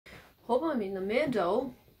hope I'm in the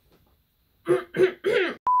middle. Hi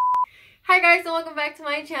guys, and welcome back to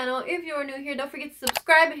my channel. If you're new here, don't forget to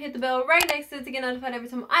subscribe and hit the bell right next to it to get notified every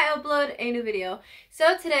time I upload a new video.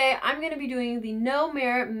 So today I'm going to be doing the no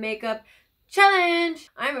mirror makeup challenge.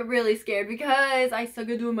 I'm really scared because I suck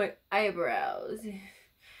at doing my eyebrows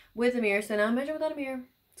with a mirror. So now imagine without a mirror.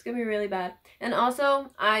 It's gonna be really bad. And also,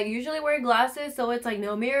 I usually wear glasses, so it's like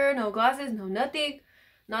no mirror, no glasses, no nothing.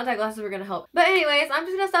 Not that glasses were gonna help. But anyways, I'm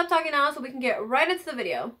just gonna stop talking now so we can get right into the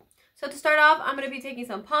video. So to start off, I'm gonna be taking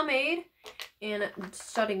some pomade and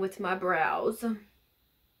starting with my brows.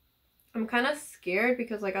 I'm kind of scared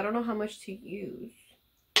because like I don't know how much to use.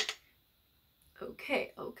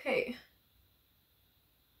 Okay.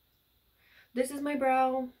 This is my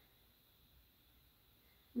brow.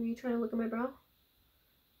 Are you trying to look at my brow?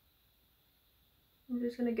 I'm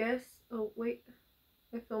just gonna guess. Oh, wait.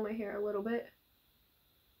 I feel my hair a little bit.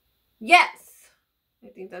 Yes! I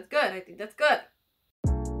think that's good. I think that's good.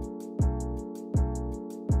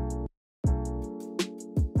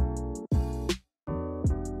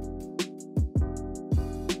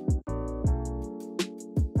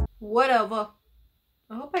 Whatever.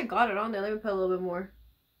 I hope I got it on there. Let me put a little bit more.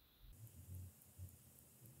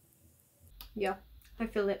 Yeah, I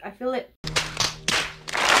feel it. I feel it.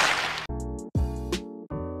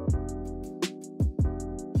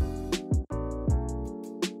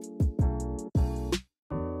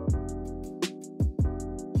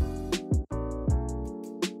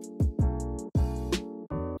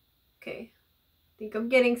 Okay, I think I'm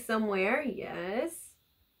getting somewhere. Yes.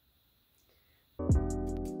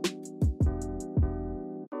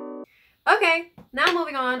 Okay, now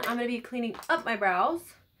moving on, I'm going to be cleaning up my brows,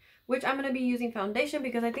 which I'm going to be using foundation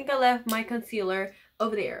because I think I left my concealer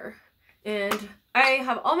over there. And I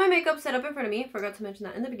have all my makeup set up in front of me. Forgot to mention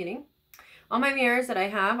that in the beginning. All my mirrors that I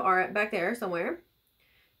have are back there somewhere.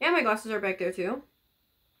 And my glasses are back there too.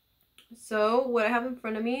 So what I have in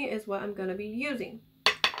front of me is what I'm going to be using.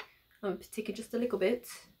 I'm taking just a little bit.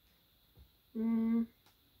 I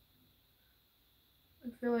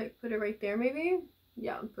feel like put it right there maybe.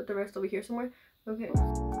 Yeah, put the rest over here somewhere. Okay.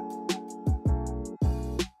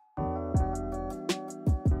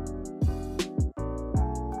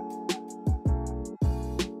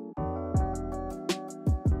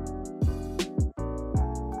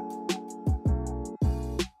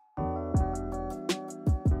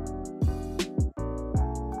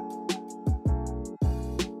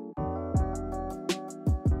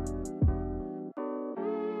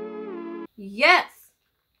 Yes!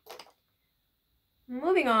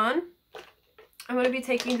 Moving on, I'm going to be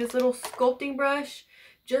taking this little sculpting brush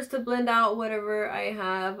just to blend out whatever I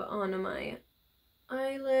have on my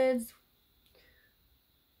eyelids.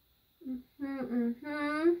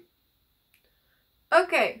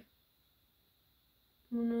 Okay.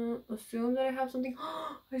 I'm going to assume that I have something.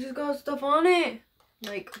 I just got stuff on it.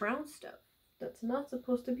 Like brown stuff. That's not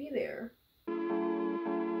supposed to be there.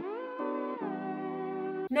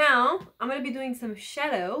 Now, I'm going to be doing some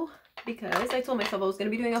shadow because I told myself I was going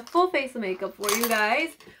to be doing a full face of makeup for you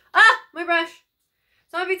guys. Ah, my brush.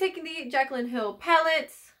 So I'm going to be taking the Jaclyn Hill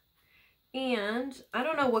palettes. And I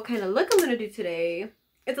don't know what kind of look I'm going to do today.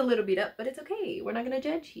 It's a little beat up, but it's okay. We're not going to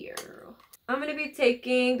judge here. I'm going to be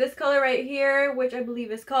taking this color right here, which I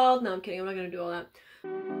believe is called... No, I'm kidding. I'm not going to do all that.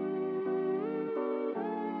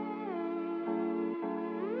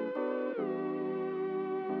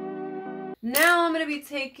 Now I'm going to be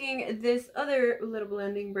taking this other little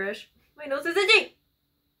blending brush. My nose is itching!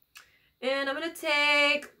 And I'm going to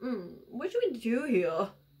take... what should we do here?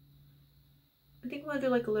 I think we'll do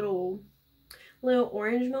like a little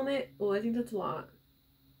orange moment. Oh, I think that's a lot.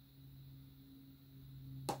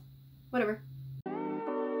 Whatever.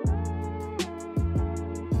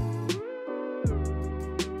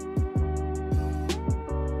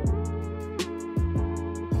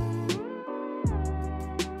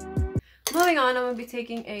 Moving on, I'm going to be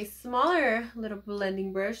taking a smaller little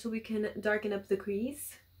blending brush so we can darken up the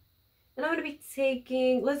crease. And I'm going to be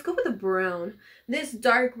taking, let's go with the brown. This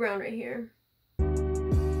dark brown right here.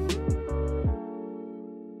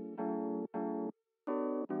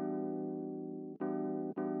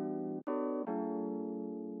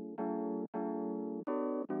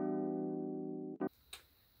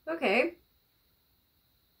 Okay.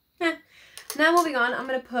 Now moving on, I'm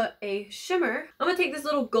going to put a shimmer. I'm going to take this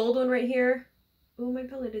little gold one right here. Oh, my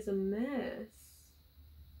palette is a mess.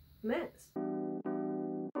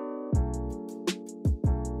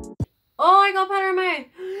 Oh, I got powder in my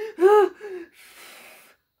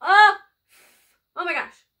eye. Oh my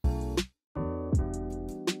gosh.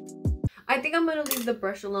 I think I'm going to leave the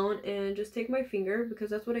brush alone and just take my finger because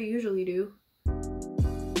that's what I usually do.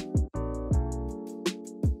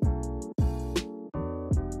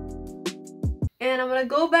 And I'm going to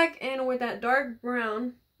go back in with that dark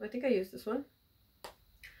brown. I think I used this one.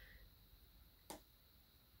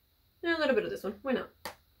 And a little bit of this one. Why not?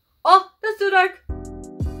 Oh, that's too dark.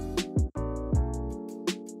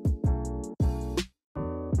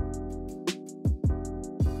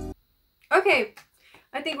 Okay,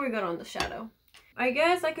 I think we're good on the shadow. I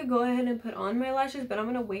guess I could go ahead and put on my lashes, but I'm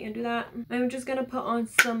going to wait and do that. I'm just going to put on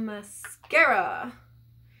some mascara.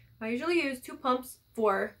 I usually use 2 pumps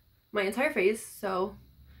for my entire face, so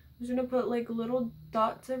I'm just going to put like little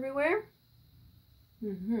dots everywhere.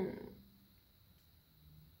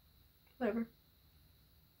 Whatever.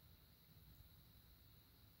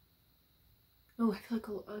 Oh, I feel like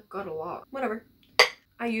I got a lot. Whatever.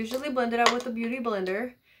 I usually blend it out with a beauty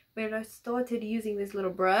blender, but I started using this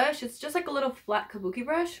little brush. It's just like a little flat kabuki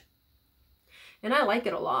brush, and I like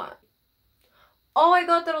it a lot. Oh, I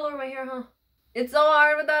got that all over my hair, huh? It's so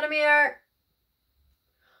hard without a mirror.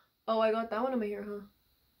 Oh, I got that one on my hair, huh?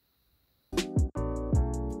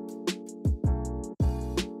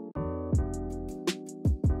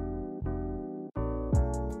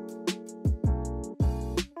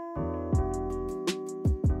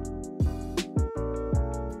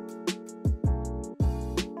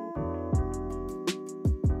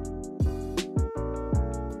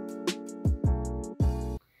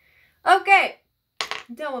 Okay,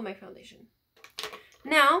 done with my foundation.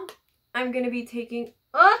 Now, I'm going to be taking,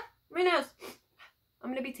 my nose.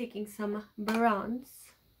 I'm going to be taking some bronze.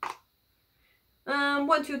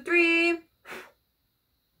 1, 2, 3.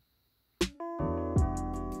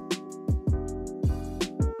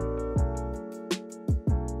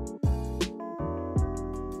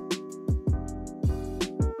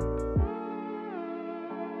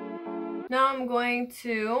 Now I'm going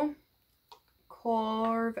to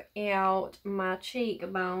carve out my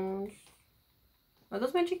cheekbones. Are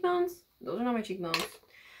those my cheekbones? Those are not my cheekbones.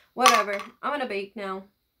 Whatever. I'm gonna bake now.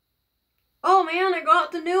 Oh man, I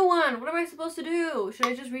got the new one. What am I supposed to do? Should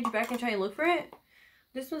I just reach back and try and look for it?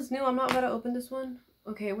 This one's new. I'm not about to open this one.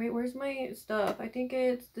 Okay, wait, where's my stuff? I think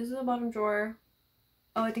this is the bottom drawer.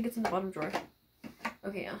 Oh, I think it's in the bottom drawer.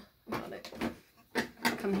 Okay, yeah, I found it.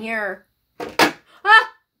 Come here. Ah!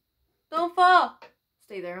 Don't fall.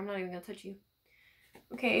 Stay there. I'm not even gonna touch you.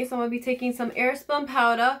 Okay, so I'm gonna be taking some Airspun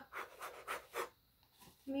powder.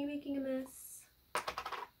 Me making a mess.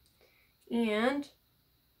 And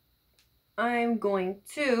I'm going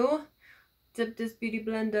to dip this beauty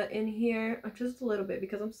blender in here just a little bit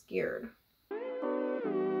because I'm scared.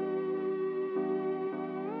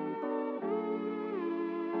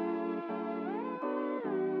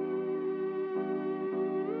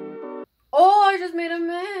 Oh, I just made a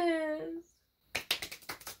mess.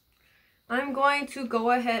 I'm going to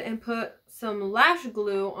go ahead and put some lash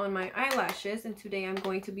glue on my eyelashes, and today I'm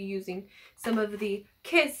going to be using some of the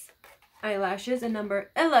Kiss eyelashes in number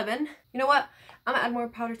 11. You know what? I'm gonna add more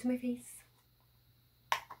powder to my face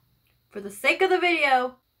for the sake of the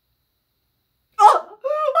video. Oh, that was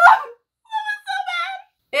so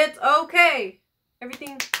bad. It's okay.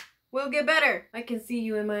 Everything will get better. I can see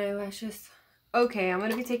you in my eyelashes. Okay, I'm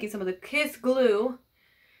gonna be taking some of the Kiss glue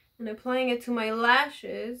and applying it to my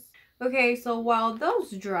lashes. Okay, so while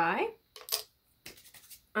those dry,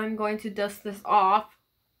 I'm going to dust this off.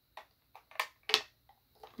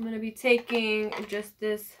 I'm going to be taking just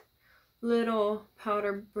this little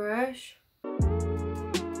powder brush.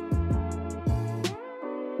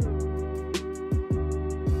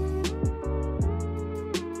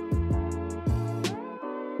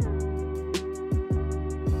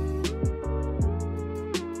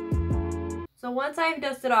 So once I've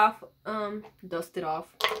dusted off, is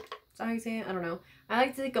that how you say it? I don't know. I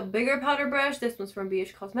like to take a bigger powder brush. This one's from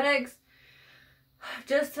BH Cosmetics.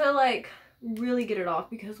 Just to like really get it off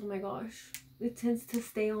because oh my gosh, it tends to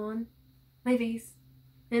stay on my face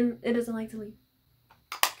and it doesn't like to leave.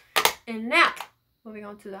 And now, moving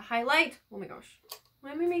on to the highlight. Oh my gosh,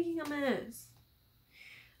 why am I making a mess?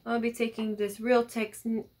 I'll be taking this Real Techniques.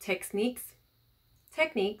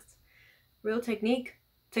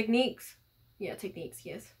 Yeah, Techniques,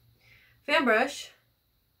 yes. Fan brush.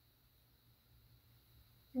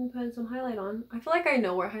 And put some highlight on. I feel like I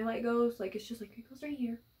know where highlight goes. Like, it's just like, it goes right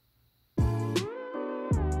here.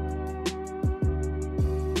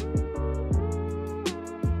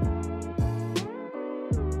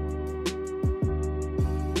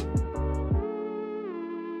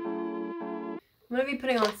 I'm going to be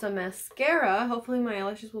putting on some mascara. Hopefully my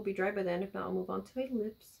eyelashes will be dry by then. If not, I'll move on to my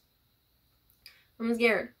lips. I'm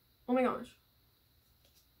scared. Oh my gosh.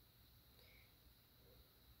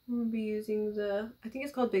 I'm going to be using the, I think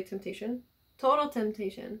it's called Big Temptation. Total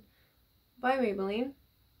Temptation by Maybelline.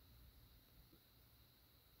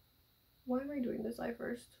 Why am I doing this eye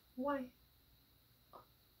first? Why?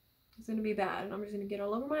 It's gonna be bad, and I'm just gonna get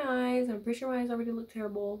all over my eyes, and I'm pretty sure my eyes already look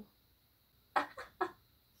terrible.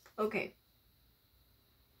 Okay.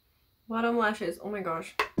 Bottom lashes. Oh my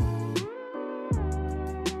gosh.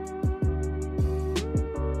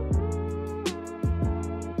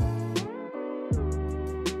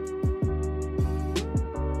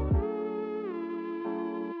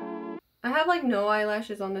 I have like no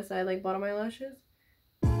eyelashes on this side, like bottom eyelashes.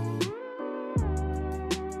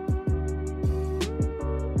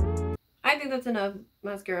 I think that's enough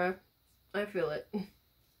mascara. I feel it.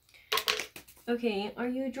 Okay, are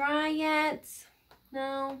you dry yet?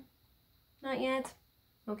 No, not yet.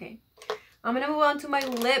 Okay, I'm gonna move on to my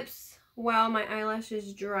lips while my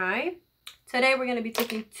eyelashes dry. Today we're gonna be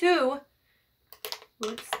taking 2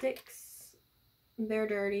 lipsticks. They're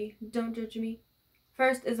dirty, don't judge me.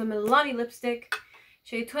 First is a Milani lipstick,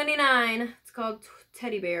 shade 29. It's called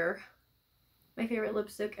Teddy Bear. My favorite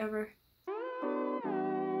lipstick ever.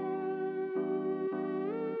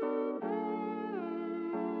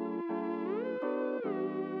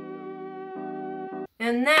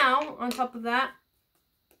 And now, on top of that,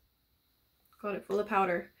 got it full of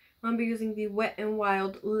powder. I'm going to be using the Wet n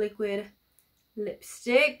Wild liquid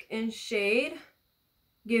lipstick in shade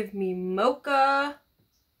Give Me Mocha.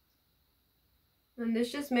 And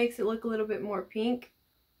this just makes it look a little bit more pink.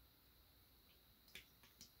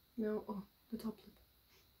 No, oh, the top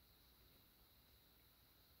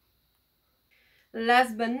lip.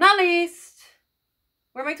 Last but not least,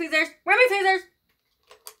 where are my tweezers? Where are my tweezers?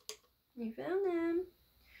 You found them.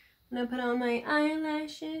 I'm gonna put on my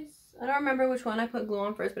eyelashes. I don't remember which one I put glue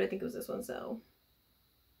on first, but I think it was this one, so.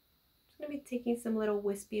 I'm gonna be taking some little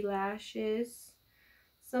wispy lashes.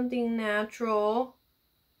 Something natural.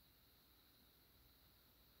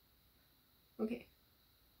 Okay.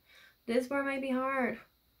 This part might be hard.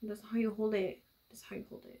 That's how you hold it. That's how you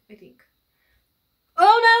hold it, I think.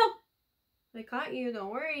 Oh no! I caught you,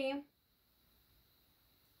 don't worry.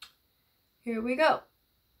 Here we go.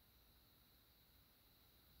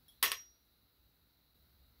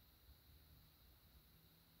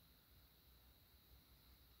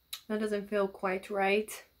 That doesn't feel quite right.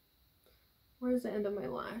 Where's the end of my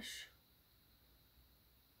lash?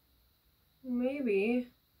 Maybe.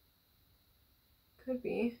 Could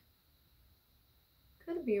be.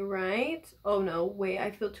 Could be right. Oh no, wait,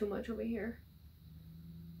 I feel too much over here.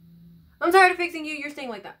 I'm tired of fixing you, you're staying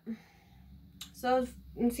like that. So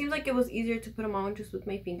it seems like it was easier to put them on just with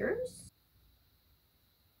my fingers.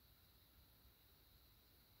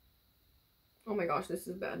 Oh my gosh, this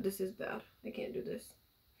is bad. This is bad. I can't do this.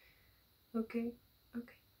 Okay,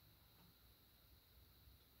 okay.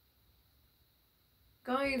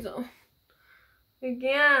 Guys, I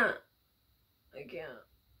can't. I can't.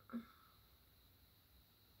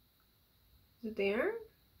 Is it there?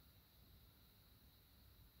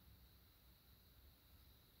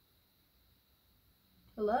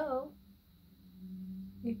 Hello?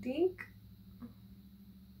 You think?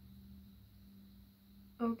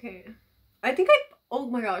 Okay. I think oh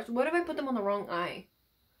my gosh, what if I put them on the wrong eye?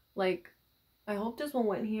 Like, I hope this one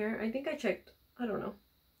went here. I think I checked. I don't know.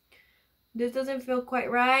 This doesn't feel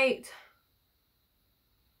quite right.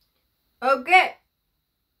 Okay.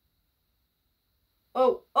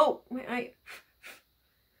 Oh, my eye.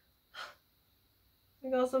 I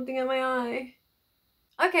got something in my eye.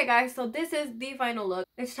 Okay, guys, so this is the final look.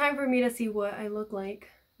 It's time for me to see what I look like.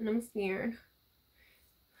 And I'm scared.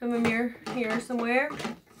 I have a mirror here somewhere.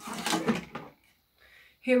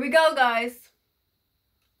 Here we go, guys.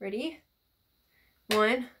 Ready?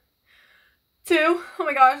 1, 2. Oh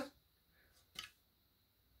my gosh.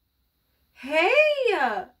 Hey!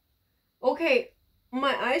 Okay,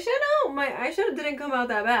 my eyeshadow didn't come out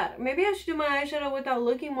that bad. Maybe I should do my eyeshadow without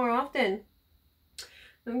looking more often.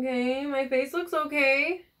 Okay, my face looks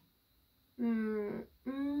okay. My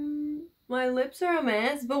lips are a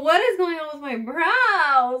mess. But what is going on with my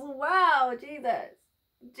brows? Wow, Jesus.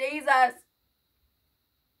 Jesus.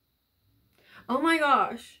 Oh my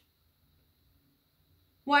gosh.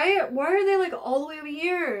 Why are they like all the way over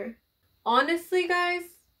here? Honestly, guys.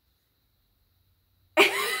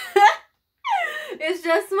 It's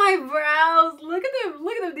just my brows. Look at them.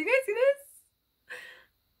 Look at them. Do you guys see this?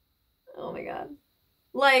 Oh my god.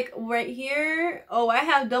 Like right here. Oh, I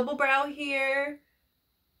have double brow here.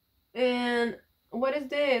 And what is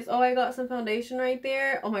this? Oh, I got some foundation right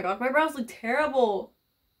there. Oh my god, my brows look terrible.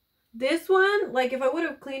 This one, like if I would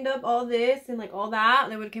have cleaned up all this and like all that,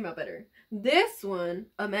 they would have came out better. This one,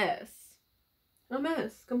 a mess. A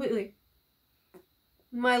mess, completely.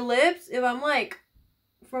 My lips, if I'm like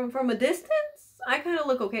from a distance, I kind of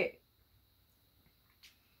look okay.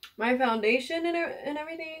 My foundation and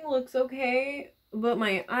everything looks okay, but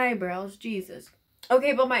my eyebrows, Jesus.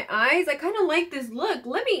 Okay, but my eyes, I kind of like this look.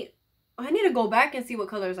 I need to go back and see what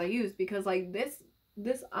colors I used, because like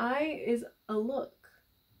this eye is a look.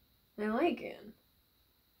 I like it.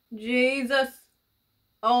 Jesus.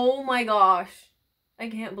 Oh my gosh. I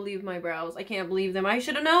can't believe my brows. I can't believe them. I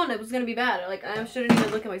should have known it was gonna be bad. Like, I shouldn't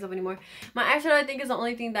even look at myself anymore. My eyeshadow, I think, is the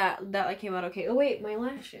only thing that like came out okay. Oh wait, my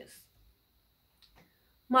lashes.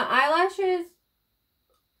 My eyelashes,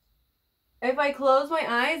 if I close my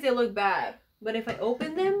eyes, they look bad. But if I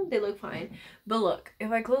open them, they look fine. But look,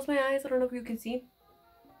 if I close my eyes, I don't know if you can see.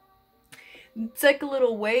 It's like a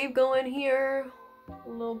little wave going here. A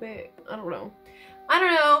little bit. I don't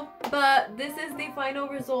know. But this is the final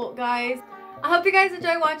result, guys. I hope you guys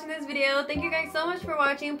enjoyed watching this video. Thank you guys so much for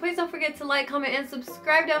watching. Please don't forget to like, comment, and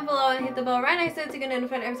subscribe down below, and hit the bell right next to it to get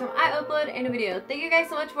notified every time I upload a new video. Thank you guys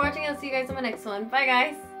so much for watching. I'll see you guys on my next one. Bye,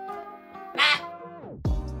 guys.